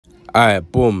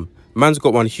Alright, boom. Man's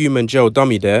got one human gel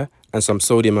dummy there and some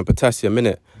sodium and potassium in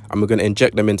it. And we're going to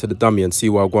inject them into the dummy and see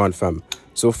what I go on, fam.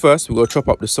 So first, we're going to chop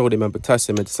up the sodium and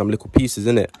potassium into some little pieces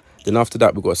in it. Then after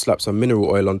that, we've got to slap some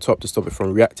mineral oil on top to stop it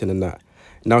from reacting and that.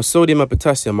 Now, sodium and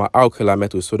potassium are alkali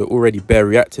metals, so they're already bare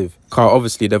reactive. Car,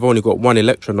 obviously, they've only got one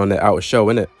electron on their outer shell,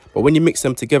 innit? But when you mix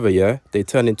them together, yeah, they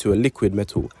turn into a liquid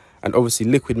metal. And obviously,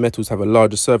 liquid metals have a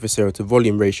larger surface area to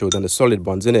volume ratio than the solid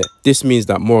ones, innit? This means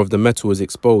that more of the metal is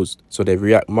exposed, so they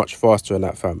react much faster in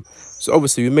that, fam. So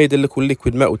obviously, we made a little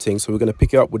liquid metal thing, so we're going to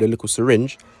pick it up with a little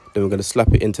syringe. Then we're going to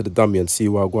slap it into the dummy and see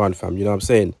what I go on, fam. You know what I'm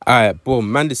saying? Alright,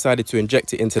 boom. Man decided to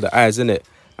inject it into the eyes, innit?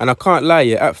 And I can't lie,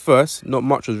 yeah, at first, not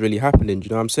much was really happening, do you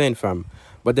know what I'm saying, fam?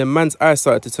 But then man's eyes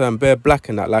started to turn bare black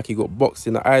and that, like he got boxed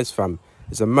in the eyes, fam.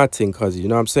 It's a mad thing, cuz, you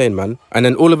know what I'm saying, man? And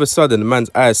then all of a sudden, the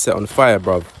man's eyes set on fire,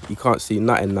 bruv. He can't see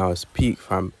nothing now, it's peak,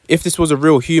 fam. If this was a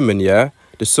real human, yeah,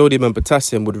 the sodium and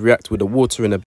potassium would react with the water in a